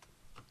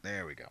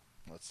 There we go.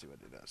 Let's see what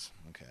it does.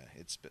 Okay,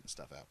 it's spitting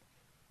stuff out.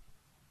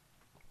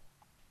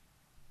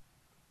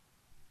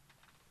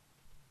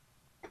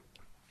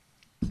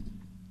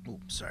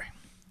 Oops, sorry.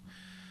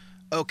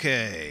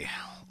 Okay,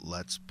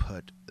 let's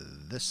put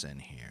this in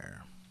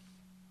here.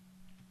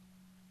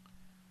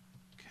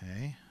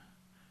 Okay,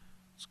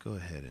 let's go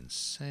ahead and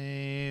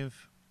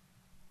save,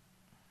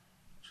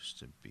 just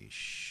to be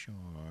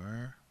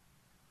sure.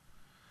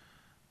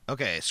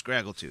 Okay,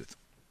 Scraggletooth.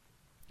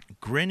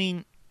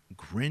 Grinning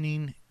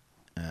greedily,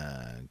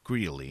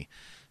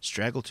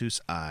 Scraggletooth's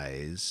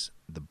eyes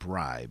the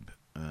bribe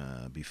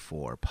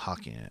before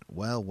pocketing it.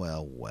 Well,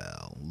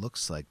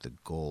 looks like the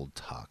gold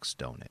talks,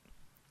 don't it?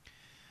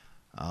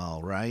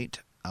 All right,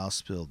 I'll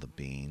spill the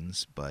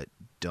beans, but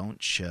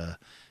don't you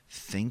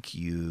think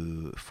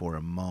you for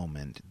a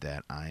moment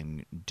that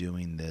I'm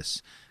doing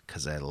this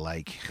because I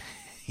like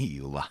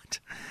you lot.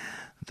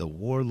 The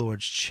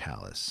Warlord's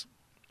Chalice.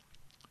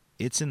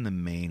 It's in the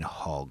main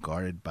hall,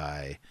 guarded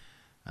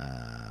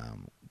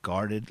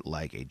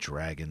like a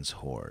dragon's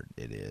hoard.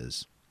 It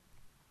is.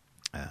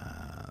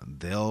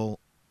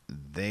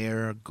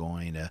 They're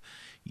going to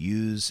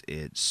use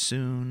it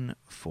soon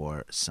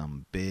for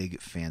some big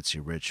fancy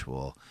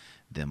ritual.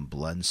 Them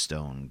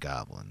bloodstone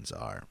goblins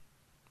are.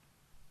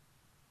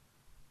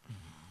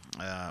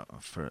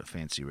 For a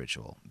fancy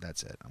ritual.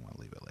 That's it. I'm going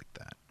to leave it like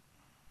that.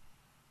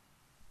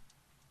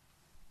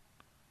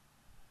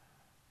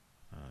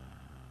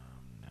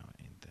 No,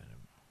 ain't that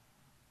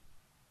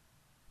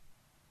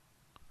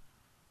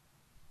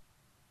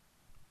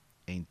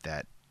ain't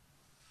that.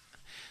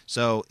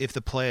 So if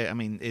the player, I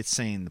mean, it's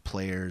saying the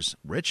player's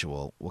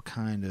ritual. What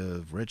kind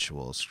of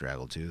ritual,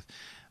 Scraggletooth?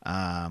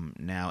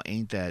 Now,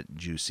 ain't that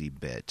juicy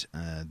bit?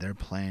 They're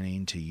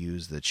planning to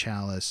use the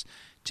chalice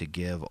to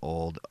give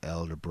old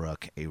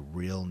Elderbrook a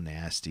real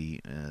nasty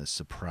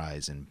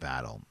surprise in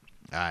battle.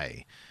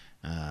 Aye.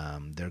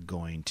 They're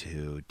going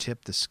to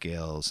tip the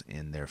scales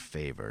in their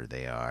favor.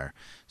 They are.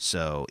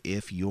 So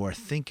if you're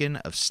thinking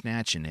of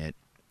snatching it,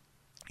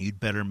 you'd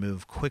better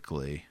move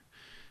quickly.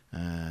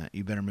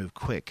 You better move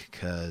quick,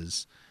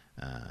 because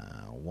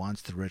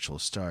once the ritual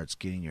starts,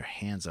 getting your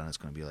hands on it's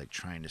going to be like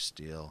trying to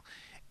steal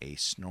a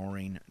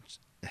snoring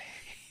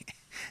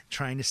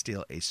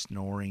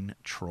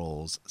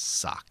troll's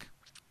sock.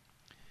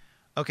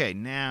 Okay,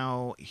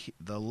 now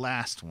the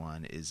last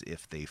one is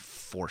if they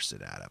force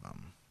it out of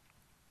them.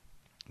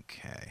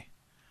 Okay.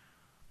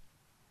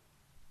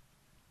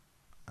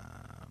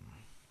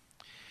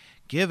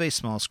 Give a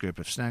small script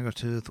of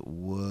Snaggletooth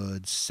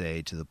would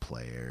say to the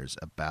players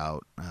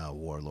about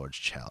Warlord's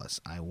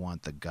Chalice. I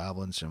want the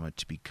goblins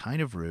to be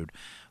kind of rude,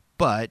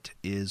 but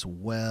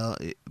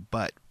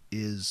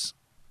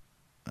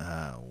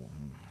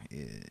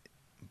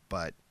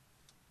but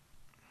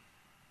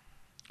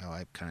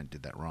I kind of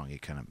did that wrong. He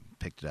kind of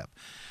picked it up.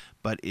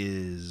 But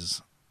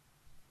is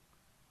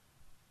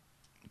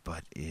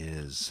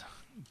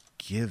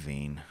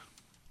giving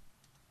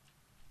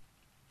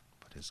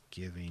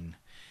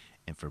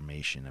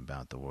information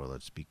about the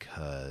warlords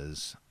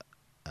because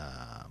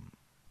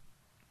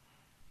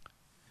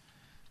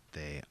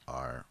they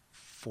are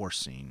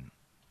forcing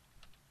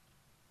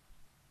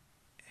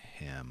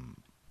him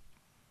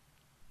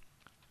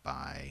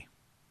by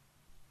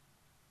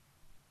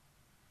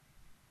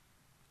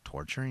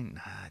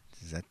torturing.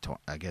 Is that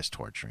I guess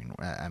torturing?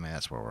 I mean,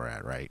 that's where we're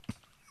at, right?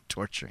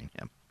 Torturing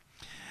him.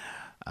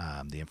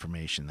 The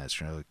information that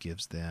Strello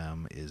gives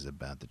them is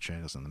about the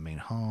triangles on the main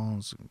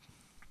halls.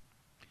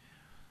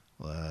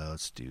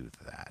 Let's do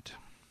that.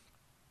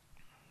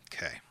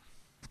 Okay.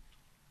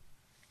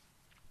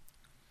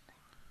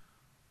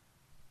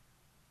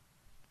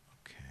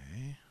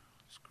 Okay.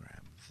 Let's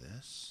grab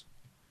this.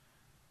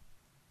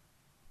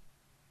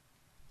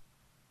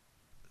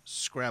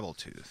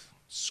 Scraggletooth.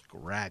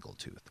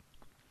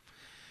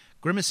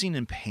 Grimacing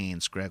in pain,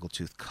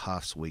 Scraggletooth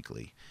coughs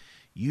weakly.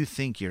 You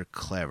think you're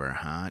clever,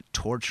 huh?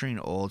 Torturing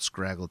old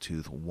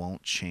Scraggletooth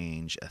won't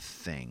change a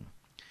thing.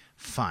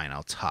 Fine,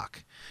 I'll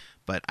talk.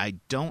 But I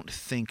don't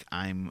think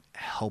I'm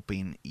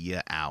helping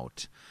you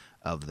out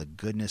of the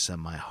goodness of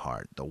my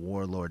heart, the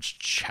warlord's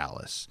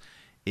chalice.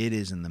 It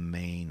is in the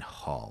main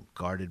hall,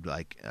 guarded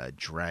like a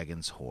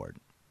dragon's hoard.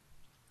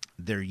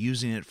 They're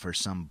using it for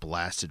some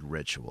blasted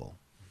ritual.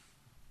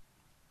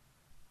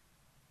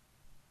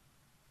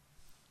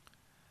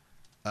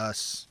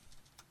 Us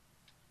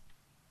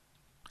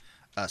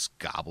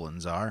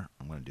goblins are.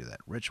 I'm going to do that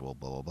ritual.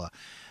 Blah blah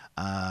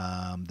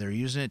blah. They're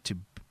using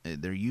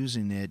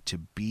it to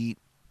beat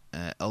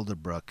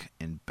Elderbrook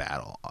in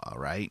battle. All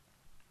right,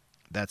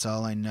 that's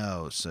all I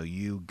know. So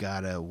you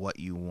gotta what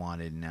you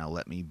wanted. Now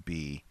let me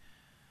be.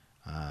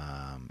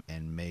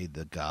 And may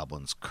the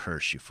goblins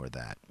curse you for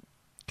that.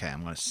 Okay,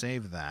 I'm going to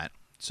save that.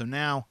 So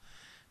now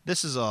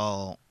this is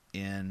all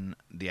in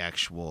the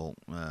actual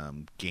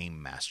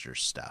Game Master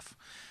stuff.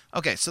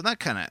 Okay, so that's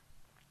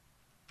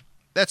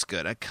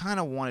good. I kind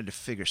of wanted to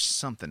figure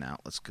something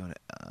out. Let's go to,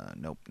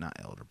 nope, not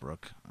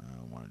Elderbrook.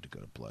 I wanted to go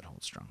to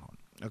Bloodhold Stronghold.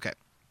 Okay,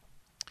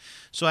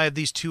 so I have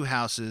these two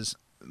houses,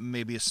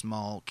 maybe a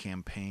small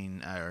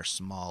campaign or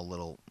small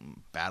little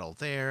battle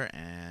there,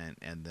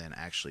 and then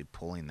actually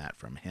pulling that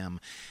from him,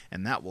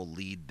 and that will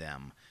lead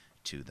them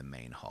to the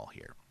main hall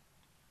here.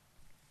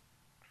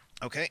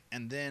 Okay,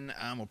 and then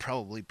we'll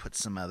probably put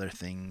some other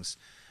things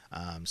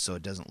so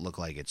it doesn't look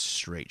like it's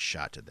straight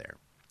shot to there.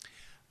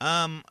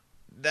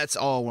 That's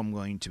all I'm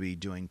going to be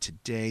doing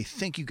today.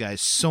 Thank you guys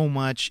so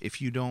much.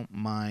 If you don't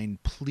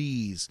mind,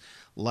 please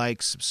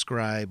like,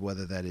 subscribe,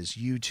 whether that is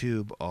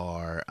YouTube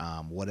or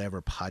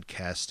whatever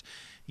podcast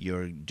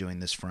you're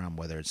doing this from,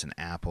 whether it's an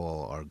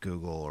Apple or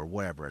Google or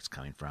wherever it's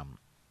coming from.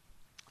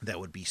 That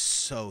would be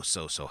so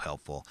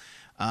helpful.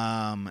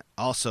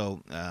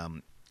 Also,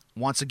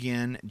 once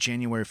again,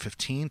 January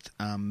 15th,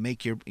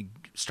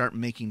 start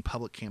making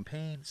public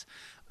campaigns,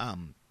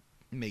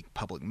 make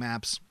public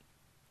maps,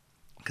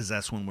 because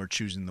that's when we're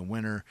choosing the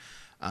winner.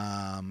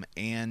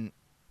 And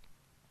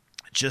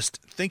just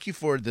thank you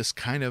for this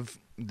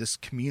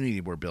community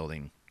we're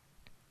building.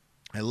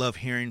 I love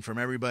hearing from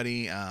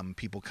everybody,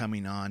 people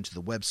coming on to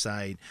the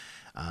website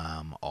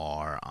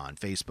or on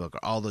Facebook or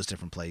all those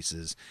different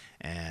places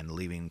and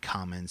leaving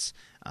comments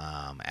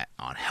on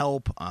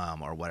help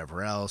or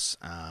whatever else,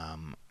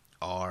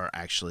 or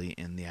actually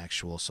in the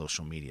actual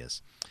social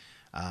medias.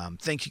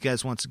 Thank you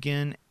guys once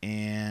again,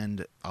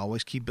 and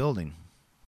always keep building.